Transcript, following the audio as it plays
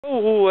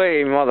Oh,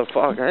 hey,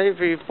 motherfucker. Hey,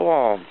 people.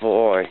 Oh,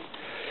 boy.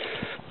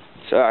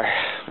 Sorry.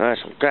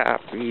 That's some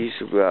copies.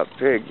 We got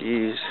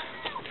piggies.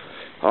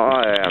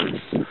 Oh,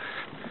 yeah.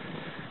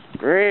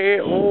 Great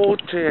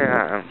old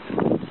time.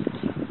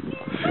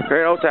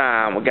 Great old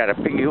time. We got a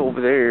piggy over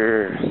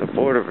there. The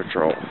Border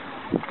Patrol.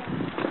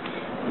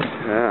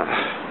 Yeah.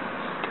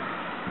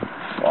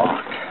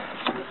 Fuck.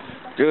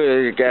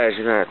 Dude, you guys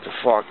are gonna have to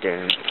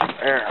fucking.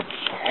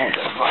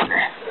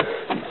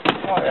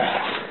 Oh, yeah.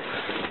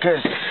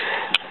 Because.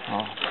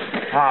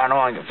 I don't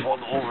want to get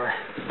pulled over.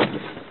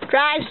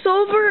 Drive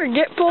sober or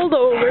get pulled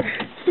over.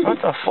 What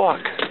the fuck?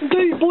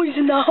 Got you boys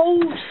in the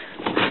hose.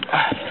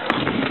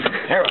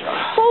 Here we go.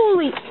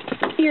 Holy,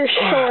 you're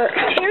short.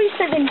 Harry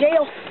said in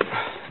jail.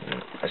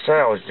 I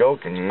said I was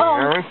joking. You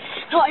hear me?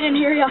 No, I didn't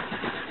hear you.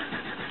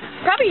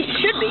 Probably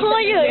should be.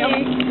 Oh,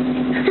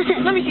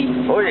 yeah. Let me see.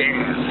 Oh, yeah.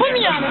 Put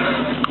me on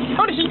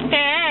it. What is he?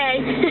 Hey.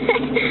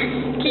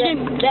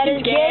 That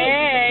is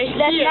gay.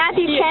 That's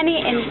Matthew Kenny,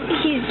 and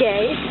he's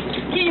gay.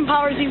 Keegan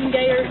Power's even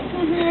gayer.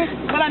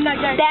 But I'm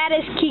not gay. That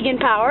is Keegan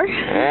Power.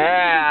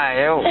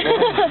 Yeah, yo.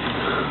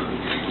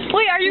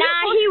 Wait, are you...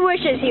 Nah, he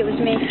wishes he was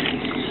me.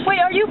 Wait,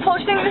 are you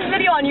posting this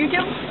video on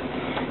YouTube?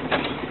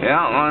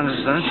 Yeah, well, this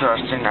is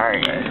interesting.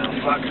 Alright,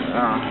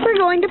 guys. We're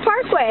going to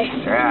Parkway.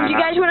 Yeah. You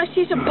guys want to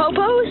see some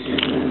popos?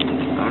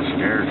 I'm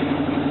scared.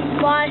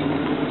 Why?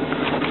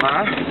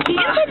 Huh?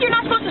 You said you're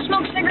not supposed to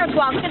smoke cigarettes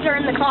while kids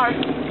are in the car.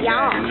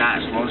 Yeah, you're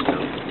not supposed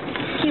to.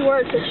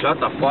 Keywords. Shut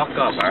the fuck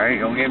up, alright?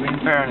 Don't get me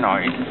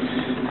paranoid.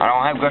 I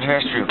don't have good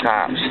history with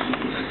cops.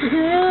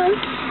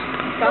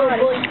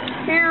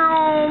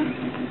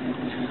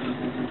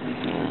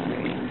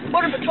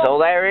 Border Patrol. So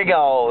there we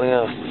go. You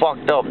know,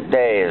 fucked up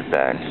day has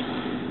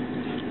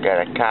been.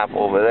 Got a cop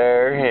over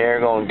there. Here,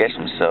 going to get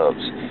some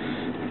subs.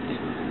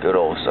 Good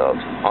old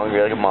subs.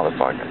 Hungry like a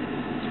motherfucker.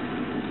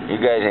 You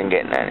guys ain't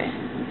getting any.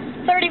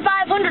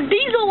 3,500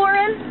 diesel we're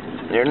in.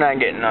 You're not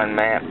getting none,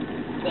 man.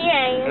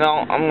 Yeah.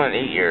 No, I'm gonna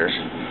eat yours.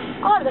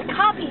 Oh, the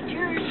copy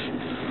yours.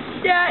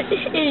 That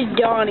is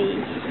Donnie.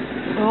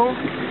 Oh?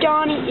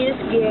 Donnie is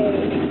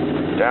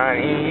gay.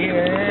 Donnie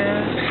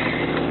is...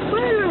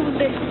 Where is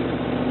this?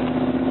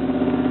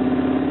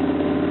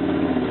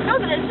 No,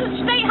 this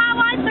is State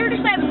Highway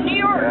 37, New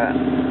York. Yeah.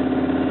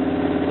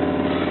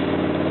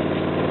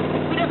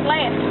 We just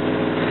left.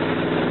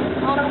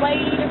 On our way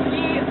to get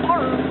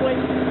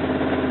Parkway.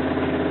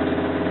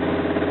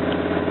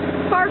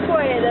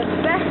 Parkway, the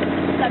best.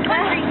 The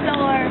country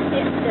store.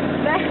 It's the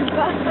best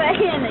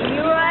buffet in the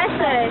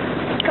USA.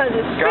 Because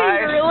it's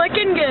really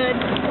looking good.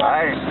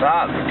 Guys,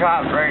 stop. The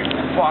cop's right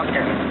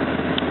fucking.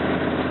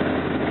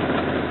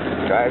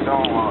 Guys,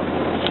 don't look.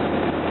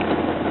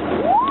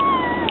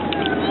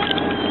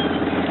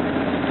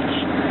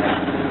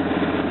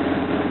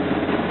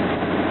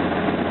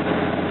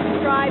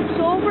 Drive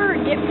sober or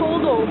get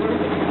pulled over.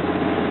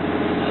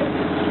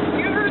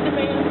 You heard the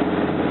man.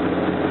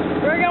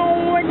 We're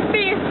going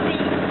 50.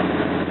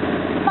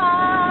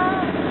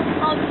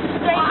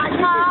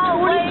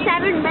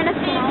 27 minutes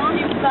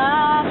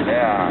long.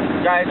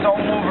 Yeah. Guys,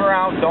 don't move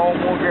around. Don't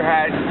move your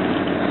head.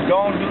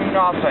 Don't do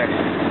nothing.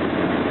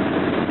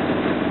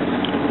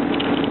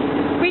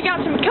 We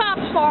got some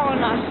cops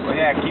following us. Well,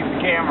 yeah, keep the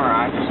camera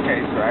on just in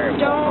case, right?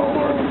 Don't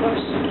move us.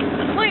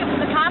 Wait,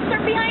 the cops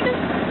are behind us?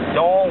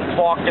 Don't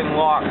fucking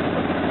look.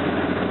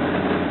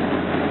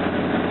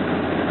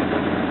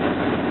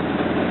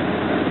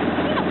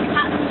 You know the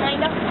cops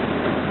behind us.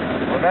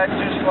 Well, that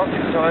just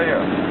fucking tell you.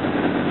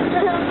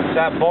 It's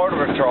that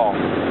Border Patrol.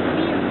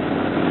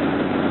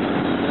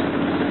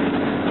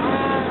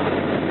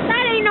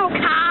 That ain't no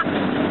cop.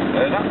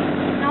 Is it?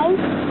 No.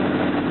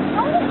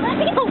 No, that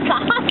ain't no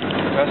cop.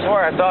 I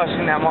swear, I thought I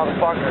seen that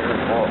motherfucker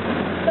before.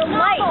 The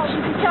lights. You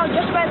can tell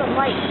just by the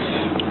lights.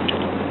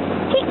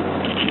 Hey,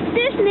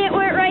 this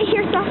nitwit right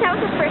here thought that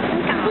was a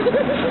freaking cop.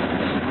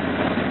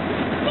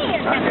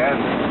 Again.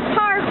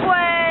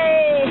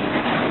 Parkway.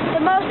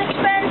 The most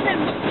expensive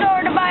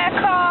store to buy a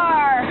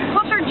car.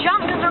 Books are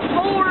junk because they're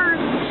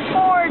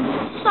Ford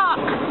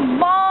suck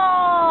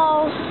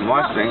balls.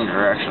 Mustangs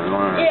are actually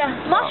one of the... Yeah,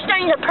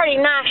 Mustangs are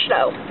pretty nice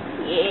though.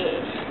 Yeah.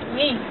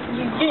 Yes,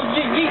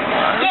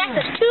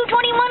 it's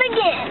 221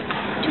 again.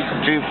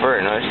 Super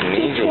nice and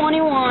easy.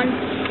 221.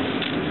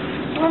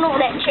 I don't know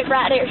that chick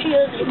right there. She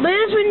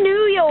lives in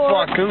New York.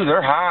 Fuck who? They're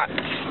hot.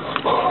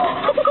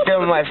 Give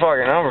me my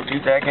fucking number.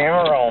 Keep that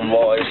camera on,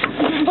 boys.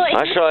 Like,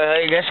 I'll show you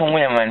how you get some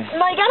women.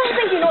 Mike, I don't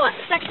think you know what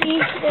sexy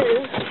is.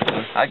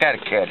 I got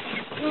a kid.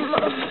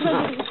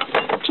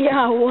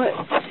 Yeah, what?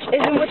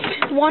 Isn't with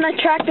one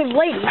attractive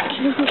lady.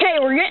 Okay,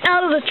 we're getting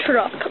out of the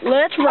truck.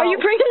 Let's roll. Are you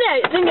bringing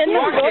that thing in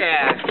the book?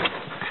 Yeah.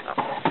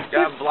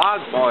 Got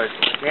vlog, boys.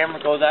 The camera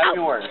goes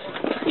everywhere.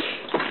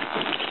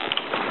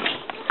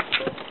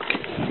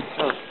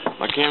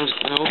 My camera's...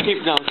 No,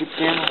 keep going. Keep the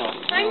camera on.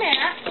 Hi,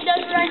 Matt. He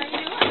does right.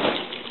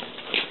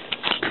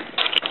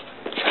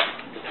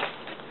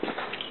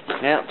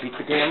 Yeah, keep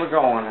the camera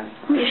going.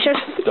 You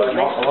should. Don't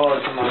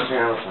upload to my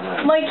channel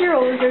tonight. Mike, you're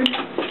older.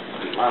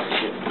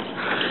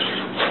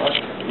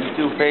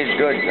 YouTube pays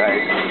good,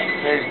 guys.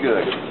 Pays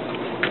good.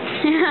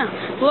 Yeah,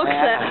 looks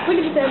that.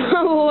 Look at that.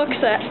 Looks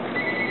that.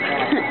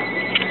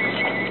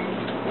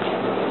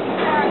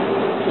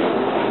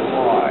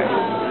 Boy.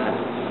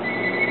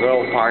 Good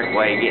old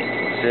Parkway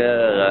getting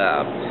set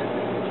up.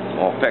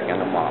 Or picking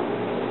them up.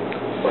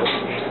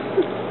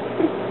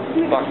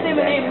 Fuck Say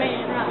my name,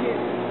 man, right here.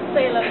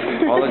 Say it.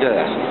 Oh, look at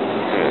this.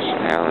 Yes,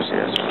 now let's see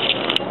this.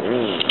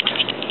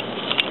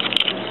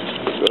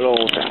 Good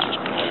old time.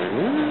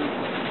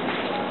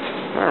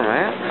 Where,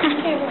 man?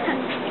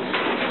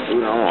 Ooh,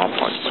 no, I'll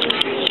punch it.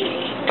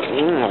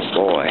 Oh,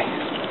 boy.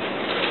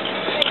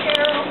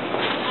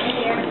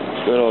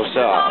 Good old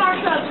sub.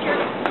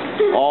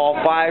 All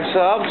 5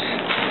 subs?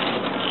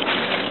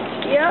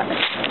 Yep.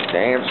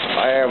 Damn,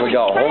 there we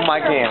go. Hold my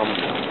cam.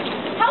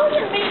 How is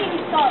it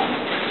making subs?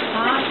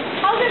 Huh?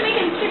 How is it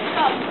making 6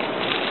 subs?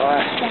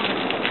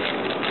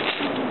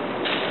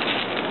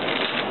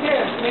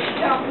 Here, make it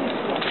count this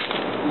one.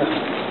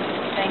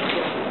 Thank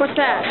you. What's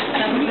that?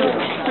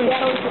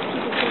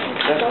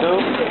 That's 2?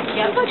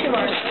 Yeah, I thought you were.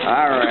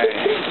 Alright.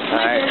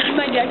 Alright.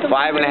 My dad comes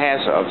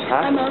 5.5 subs,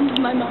 huh?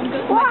 My mom goes.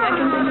 My dad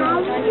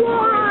comes in here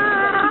all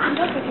the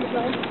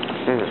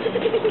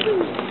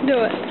time.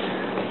 Do it. 5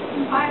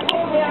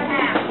 holes and a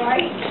half,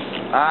 right?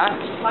 Huh?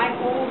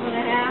 5 holes and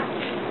a half.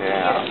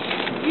 Yeah.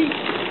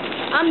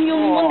 I'm the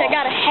only one that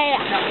got a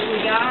half. That's what we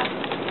got.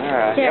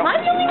 Alright. Yeah, I'm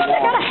the only one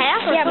that got a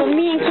half. Yeah, but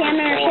me and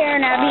Cameron are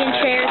sharing. Abby and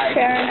Cher's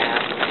sharing.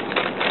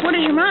 What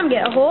does your mom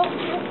get? A whole?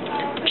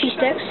 She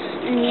sticks.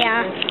 And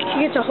yeah, she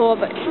gets a whole,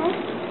 but. Oh,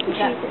 you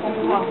said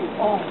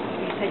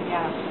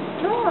yeah.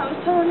 No, I was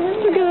telling him.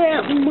 Look at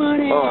that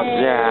money. Oh,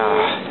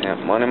 yeah. Yeah,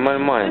 money, money,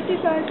 money.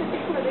 55,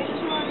 54. They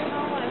just wanted to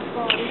know when it's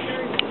falling.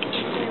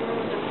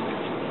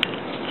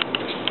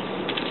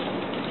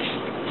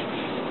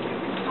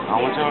 How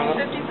much are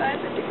they?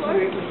 55,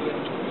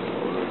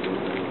 54.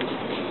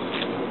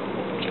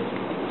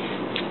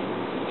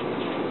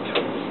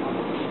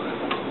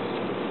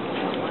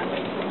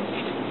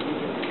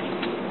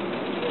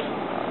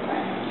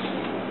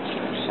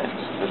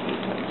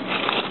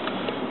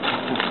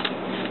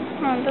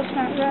 Oh, that's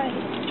not right.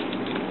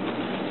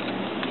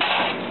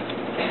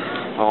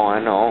 Oh, I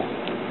know.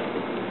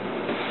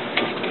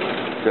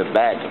 Get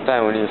back to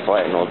time when you were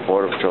fighting those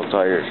Border Patrol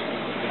tires.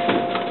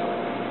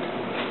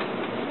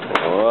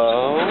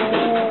 Whoa.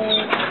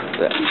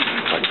 The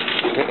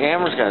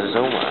camera's got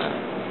zoom on it.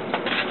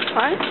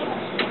 What?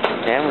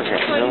 The camera's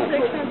got zoom.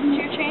 26 cents. Did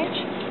you change?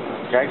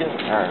 Can I get a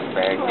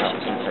bag? No,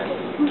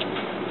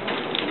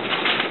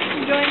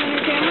 Enjoying the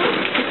new camera?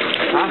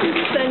 huh?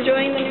 So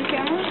enjoying the new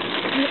camera?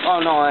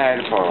 Oh, no, I had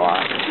it for a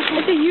while.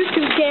 It's a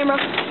YouTube camera.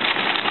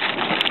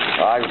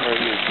 Well, I prefer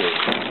YouTube.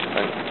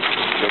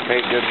 They pay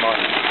good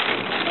money.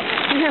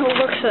 Yeah, it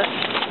looks it.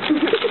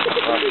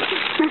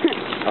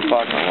 I'm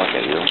fucking look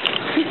at you.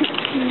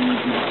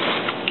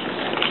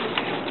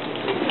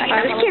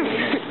 Alright, this camera.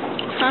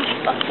 Huh?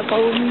 Fuck the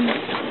police.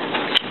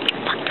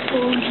 Fuck the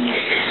police.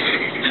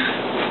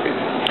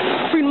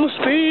 Freedom of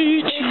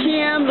speech.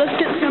 Cam, let's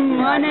get some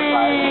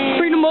money.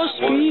 Freedom of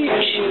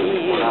speech.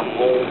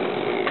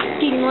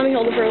 Keaton, let me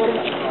hold it for a little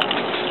bit.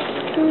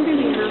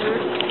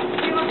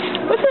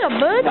 What's up,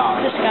 bud?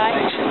 This guy.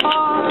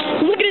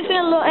 Look at this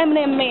little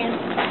M&M man.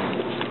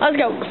 Let's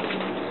go.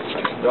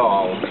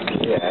 Oh,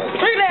 yeah.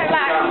 Look at that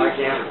light. Look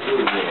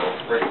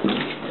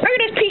at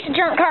this piece of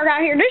junk car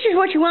right here. This is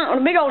what you want with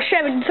a big old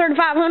Chevy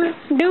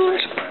 3500 duals.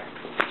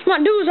 You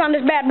want duals on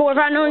this bad boy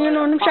right now, you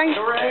know what I'm saying?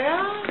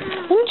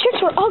 Them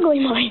chicks were ugly,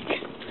 Mike.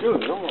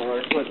 Dude, no,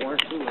 I put one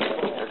shoe.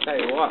 I'll tell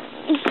you what.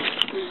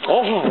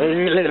 Oh,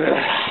 You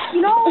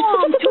know,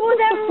 2 of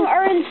them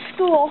are in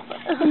school,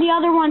 and the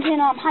other one's in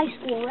high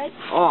school, right?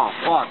 oh,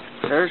 fuck.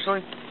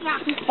 Seriously? Yeah.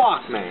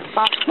 Fuck, man.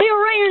 Fuck. They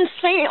were wearing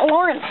St.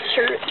 Lawrence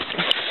shirts.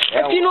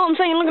 Yeah, If you know what I'm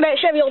saying, look at that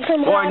Chevy old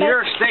Plymouth. Boy, in New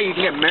York State, you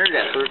can get married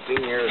at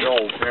 13 years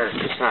old. There's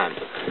the son.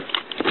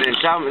 And then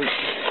something.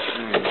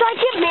 So I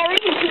get married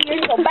in 2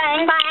 years ago.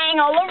 Bang, bang,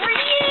 all over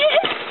you.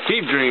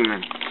 Keep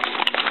dreaming.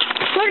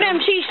 Look at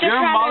them cheese sticks Your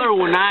right mother there.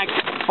 would not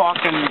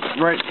fucking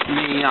rip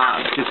me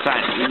off to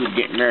sign you would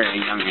get married at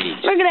a young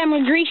age. Look at them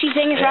greasy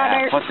things right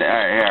there. Put the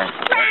here.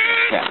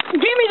 Yeah.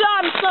 Jimmy's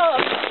on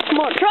stuff. Come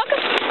on, trucker.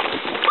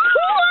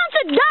 Who wants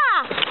to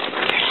die?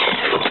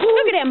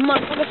 Look at that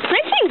motherfucker.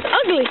 That thing's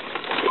ugly.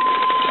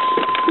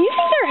 You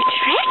think they're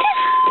attractive?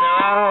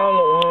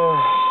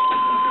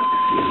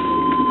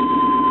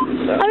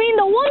 I mean,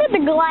 the one with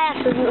the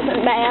glasses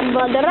isn't bad,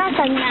 but the rest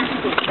are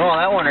nasty. Oh,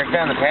 that one right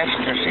down the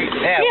passenger seat.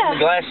 Yeah, Yeah. with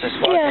the glasses.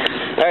 Fuck. Yeah.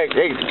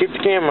 Hey, keep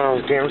the camera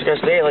on. The camera's got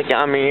to stay like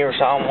I'm here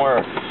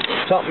somewhere.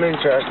 Something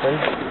interesting.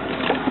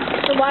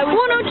 So why 102.9.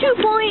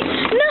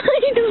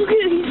 Look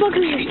at he's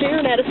fucking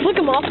staring at us. Look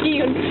him off,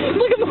 Steven.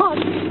 Look him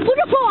off. Look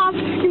him off.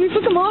 Can we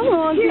look him off?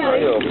 Oh, I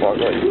don't fuck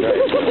what you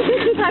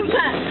say. I'm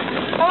fat.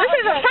 Oh, this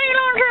is a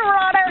standalone camera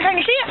right there. Can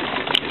you see it?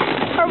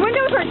 Our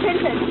windows are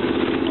tinted.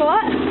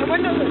 What? Our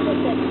windows are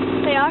tinted.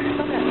 They are?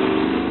 Okay.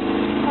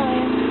 Oh,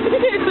 yeah.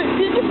 Did you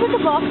put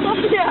the box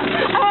off? Yeah.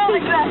 Oh,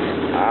 like that.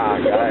 Ah,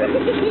 guys.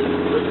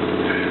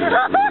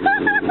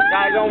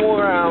 Guys, don't move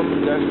around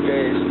just in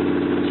case.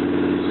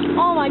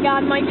 Oh, my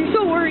God, Mike. You're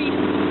so worried.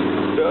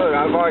 should.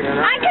 I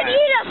could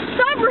eat a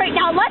sub right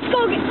now. Let's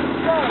go get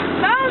some.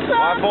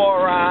 I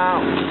pull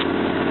around.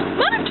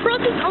 Mother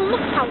truck is on the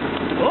house.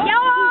 Oh. Yo!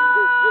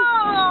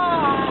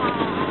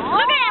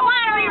 Look at that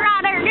winery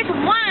right there. Get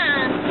some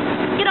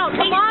wine. Get on,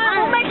 come on.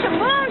 We'll make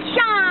some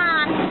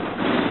moonshine.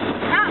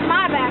 Not in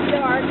my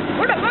backyard.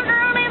 We're the fucker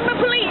on in the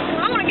police.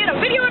 I'm going to get a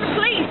video of the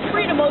police.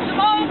 Freedom of the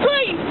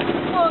police.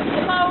 Fuck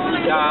the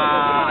police.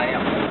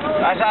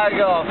 That's how you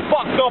go.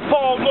 Fuck the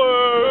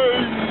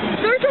police.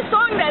 There's a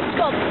song that's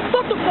called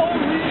Fuck the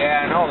Police.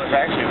 Yeah, I know. There's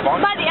actually a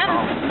bunch by the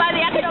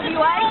NWA.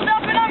 Hold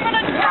up and I'm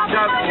gonna drop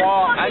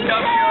NWA,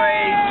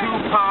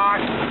 Tupac.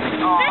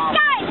 This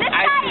guy is an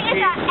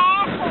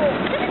asshole.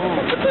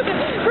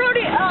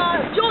 Brody,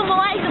 Joel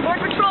Malay, the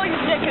Border Patrol, you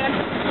dickhead.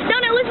 Down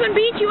at Lisbon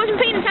Beach, he wasn't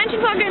paying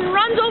attention, fucking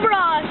runs over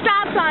a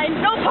stop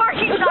sign. No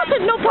parking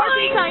sign. No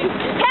parking sign.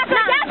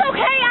 That's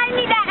okay, I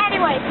need that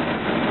anyway.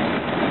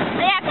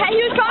 Yeah, he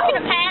was talking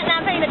to Pat,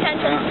 not paying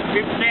attention.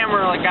 Keep the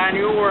camera like I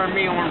knew where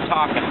me and we're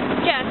talking.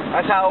 Yeah.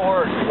 That's how it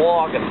works,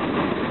 vlogging.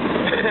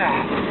 Look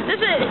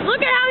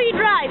at how he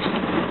drives.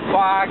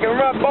 Fucking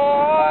my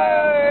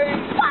boy.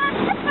 Fuck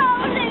the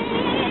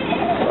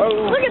police.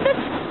 Oh. Look at this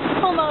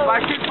homo. If I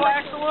should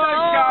flash the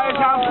lights, guys,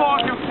 I'm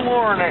fucking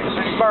flooring it.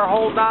 So you better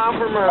hold down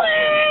for me.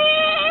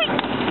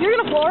 You're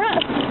gonna floor it?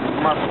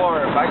 I'm gonna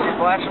floor it. If I should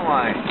flash the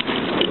lights.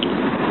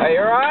 Hey,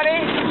 you ready?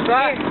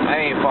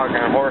 I ain't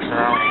fucking horsing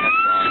around.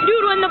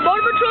 Dude, when the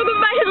Border Patrol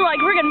goes by, he's like,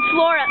 we're gonna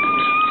floor it.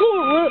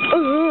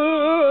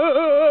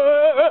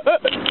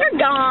 They're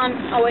gone.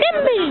 Oh, wait.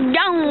 Them be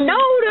gone. No,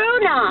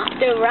 they're not.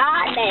 They're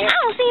right there. I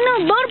don't see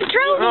no Border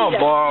Patrol No either.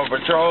 Border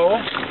Patrol.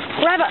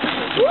 Grab it.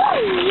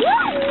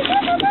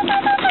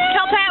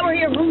 Tell Pat we're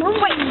here.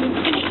 Wait.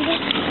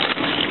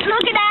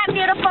 Look at that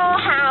beautiful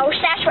house.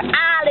 That's where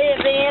I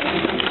live in.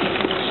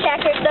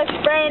 Checkers looks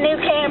brand new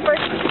camper.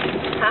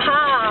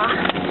 Haha.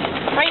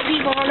 White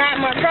people on that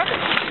more truck.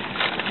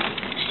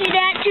 See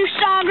that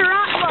two-star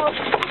garage? Well,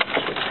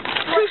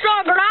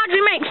 two-star garage, we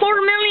make $4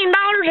 million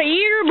a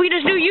year. We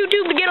just do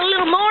YouTube to get a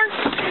little more.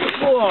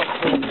 Whoa.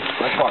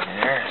 That's fucking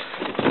air.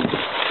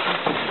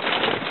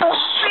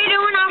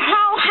 Redoing our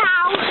whole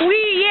house. We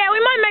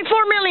might make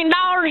 $4 million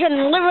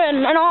and live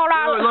in an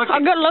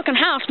a good-looking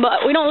house,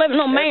 but we don't live in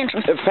no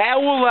mansion. If Pat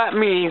will let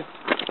me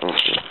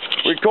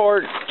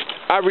record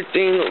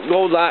everything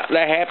that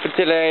happened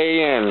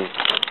today and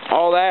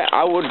all that,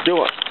 I would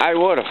do it. I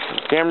would have.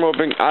 Camera would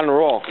be on the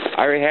roll.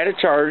 I already had it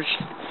charged.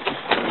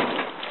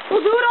 We'll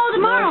do it all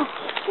tomorrow.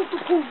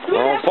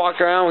 Don't fuck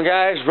around,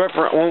 guys.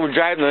 When we're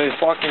driving those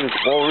fucking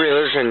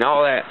four-wheelers and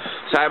all that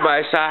side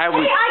by side.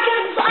 Hey, I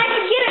could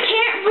get a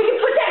camera. We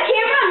can put that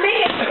camera and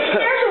make it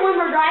there so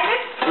when we're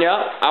driving. Yeah,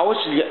 I wish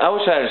I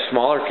had a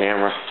smaller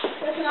camera.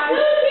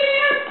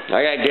 I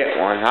gotta get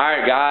one. All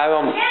right, guys.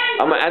 I'm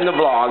gonna end the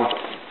vlog.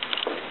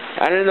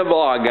 End the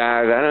vlog,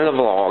 guys. End the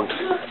vlog.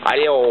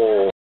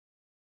 Adios.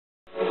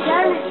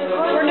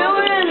 We're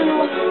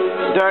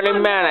doing 30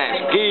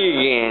 minutes.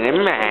 Keegan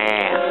and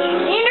Matt.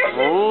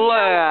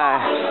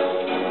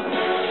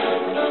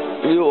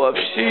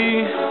 UFC.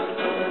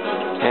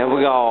 Here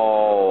we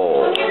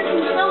go.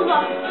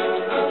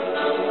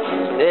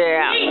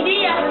 Yeah.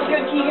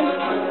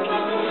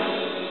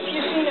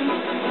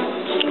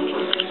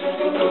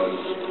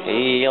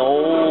 Hey,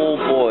 old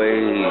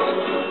boys.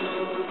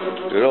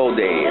 Good old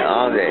day,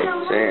 all day.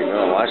 Saying,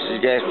 go watch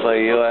these guys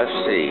play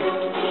UFC.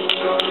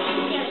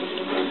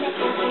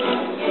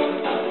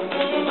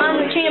 I'm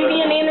the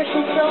champion,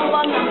 Anderson Silva.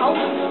 I'm the host.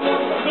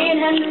 Dan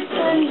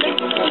Henderson,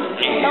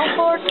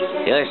 Belfort.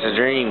 He likes to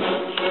dream. I'm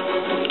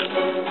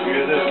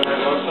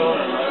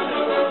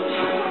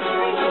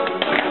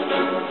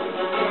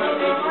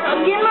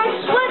getting my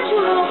sweat too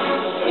little.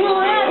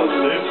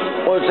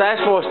 What's that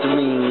supposed to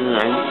mean?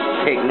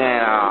 I'm taking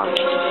that off.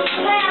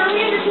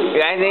 You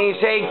got anything to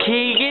say,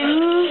 Keegan?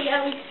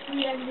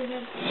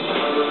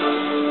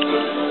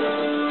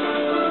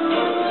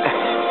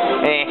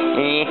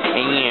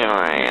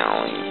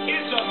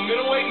 It's a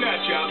middleweight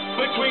matchup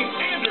between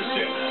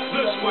Anderson,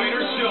 the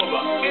Spider Silva,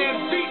 and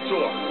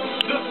Vitor,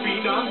 the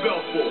Phenom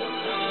Belfort.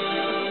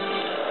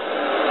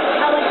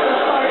 I like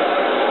this part.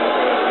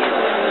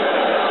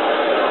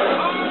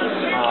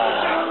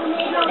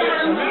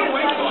 It's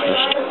middleweight fight.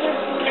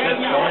 And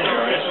now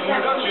here is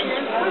introductions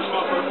first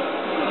bumper.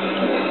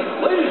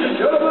 Ladies and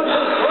gentlemen,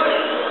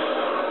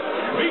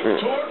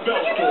 Vitor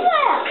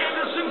Belfort,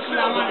 Anderson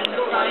Silva.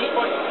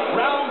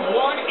 Round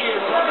one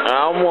is.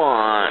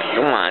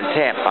 Come on,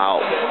 tap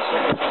out.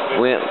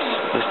 Wimps.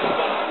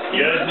 You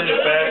guys need to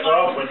back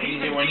off when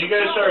you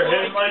guys start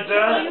hitting like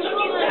that.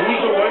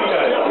 Who's the white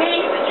guy?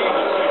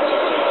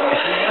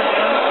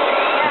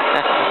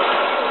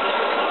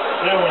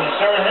 Yeah, when you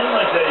start hitting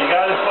like that, you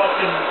gotta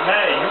fucking,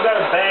 man, you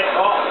gotta back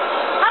off.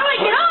 How do I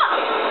get up?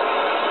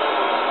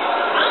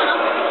 I don't know.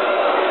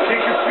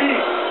 Kick your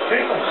feet.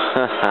 Kick them.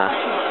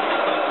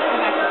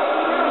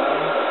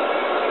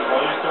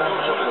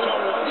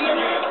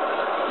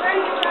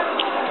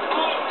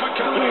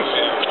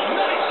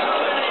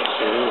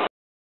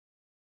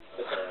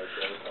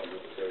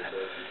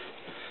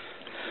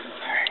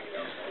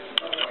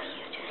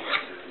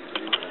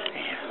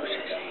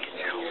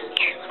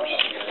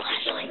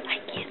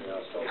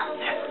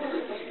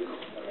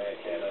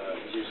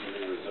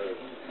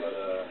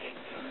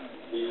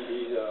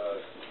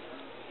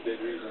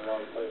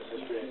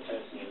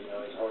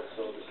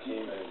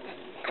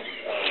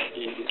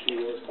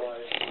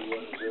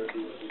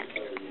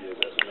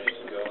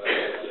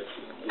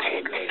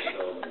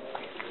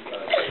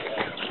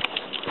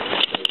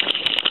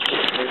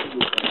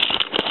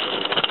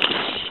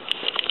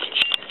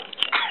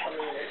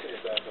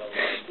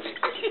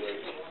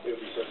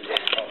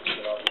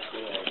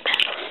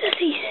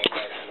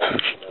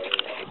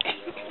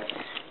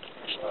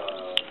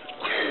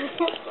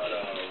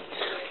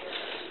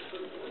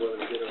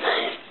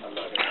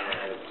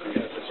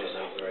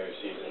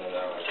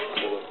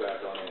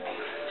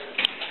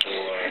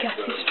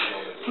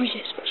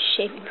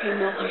 shaving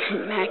cream all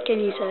over Mac,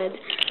 and he said,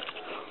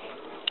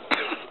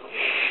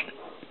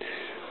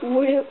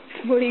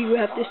 what do you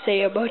have to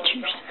say about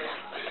yourself?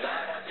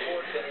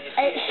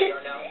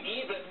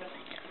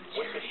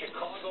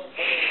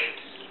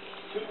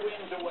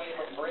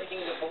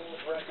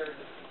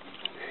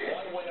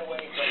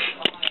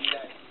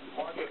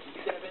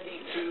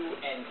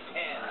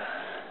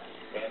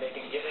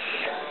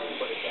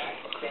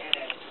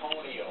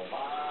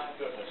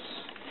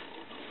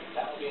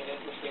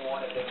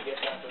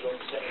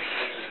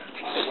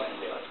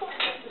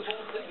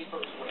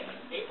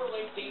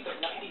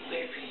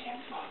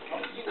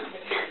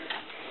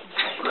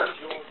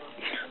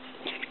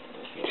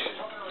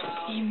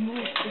 He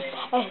moved his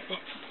head.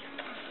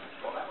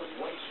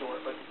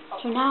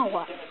 So now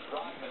what?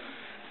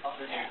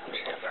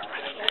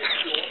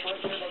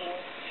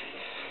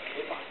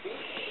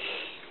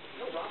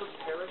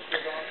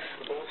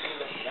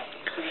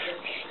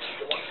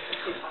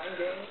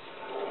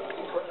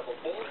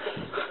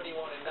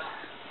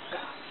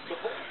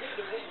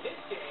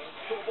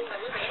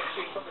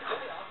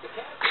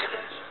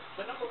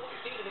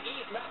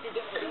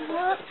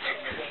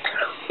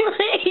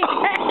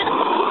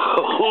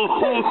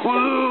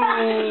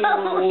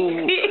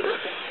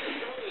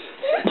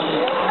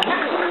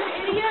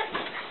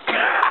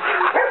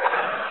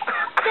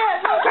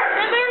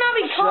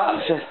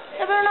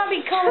 That better not be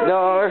cum.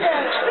 No.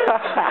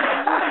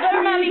 That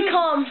better not be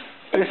cum.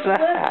 It's not.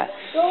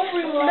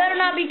 It better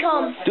not be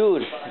cum.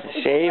 Dude,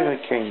 shaving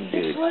cream,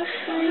 dude.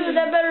 Dude,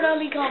 that better not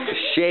be cum.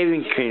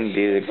 Shaving cream,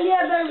 dude.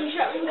 Yeah, it better be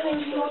shaving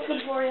cream. Smells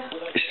good for you.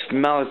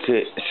 Smell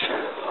it.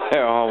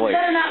 Oh, wait.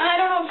 Better not. I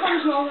don't know what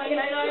cum smells like, and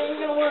I'm not even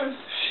gonna learn.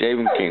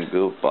 Shaving cream,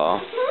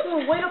 goofball.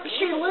 Oh, wait up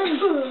your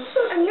limbs.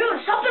 I knew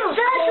something was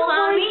cold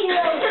on me.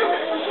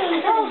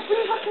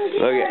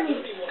 Look at,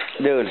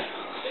 dude.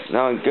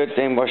 No, good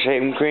thing about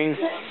shaving cream.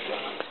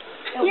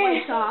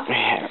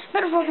 Yeah.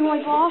 Better fucking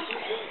wipe off.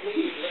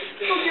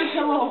 Fuck your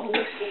pillow.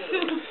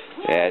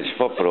 Yeah, just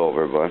flip it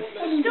over, bud.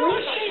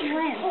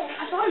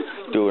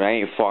 Dude, I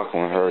ain't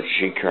fucking with her.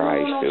 She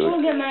cries, dude.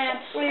 She'll get mad.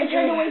 I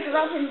tried to wake her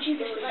up and she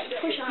just like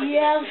push on it.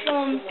 Yeah, I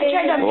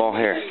tried to. Well,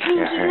 here.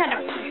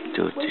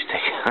 Dude, just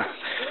take it.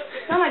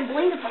 Now my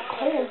blankets are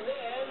cold.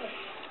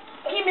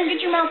 Keeman, get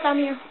your mouth down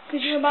here,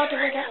 because you're about to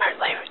wake up.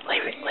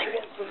 Leave it.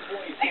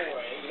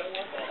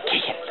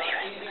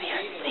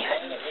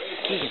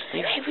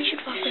 Hey, we should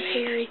fuck with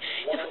Harry.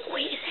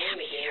 Wait, is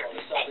Abby here?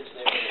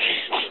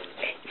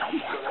 No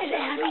more. Is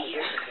Abby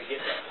here?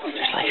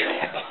 Just leave it.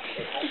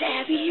 Is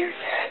Abby here?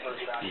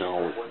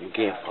 No, you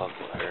can't fuck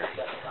with her.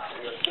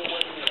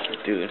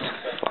 Dude,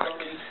 fuck.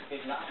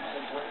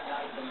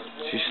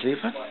 She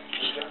sleeping?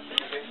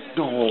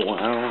 No,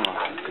 I don't know.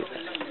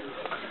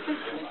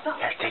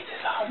 Here, take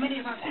this off. Many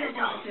of our field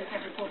officers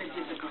have reported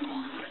difficulty.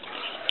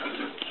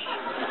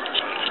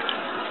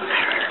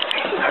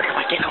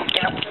 Hurry, get home.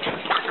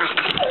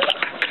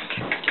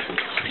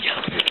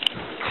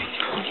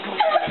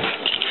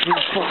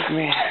 Fuck,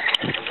 man.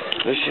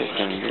 This shit's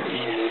gonna get me.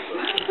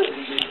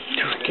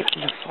 Dude, get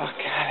me the fuck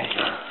out of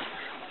here.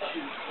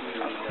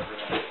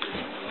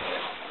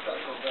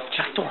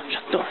 Shut door.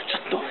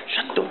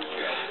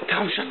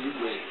 Tom, shut.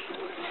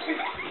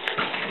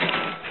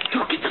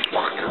 Dude, get the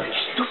fuck out, you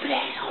stupid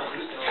asshole.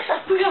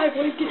 We gotta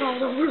blanket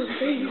all over her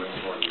face.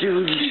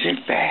 Dude, you sick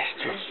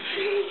bastard.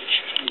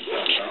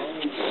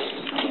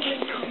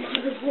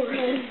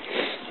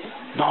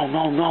 No.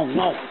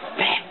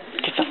 Man,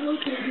 get the...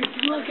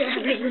 Look at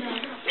me.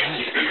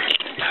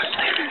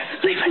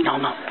 Leave it. No.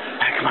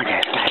 Alright, come on,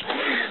 guys.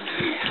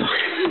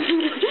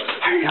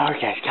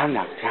 Alright, guys, calm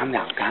down.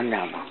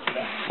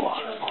 Fuck.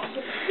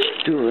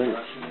 Dude,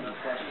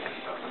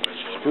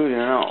 you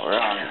know, we're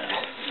on a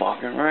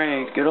fucking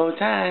rain. Good old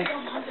time.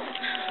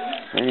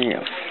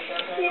 Yeah.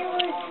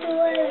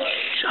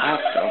 Shut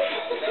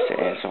the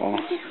asshole.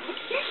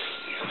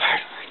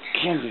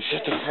 Kenzie,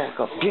 shut the fuck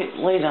up.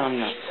 Lay down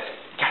now.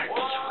 God,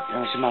 let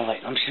me see my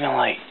light. Oh,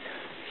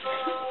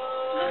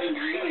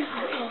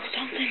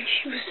 something.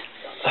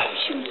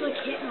 She was like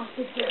hitting off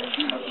the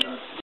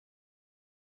bed.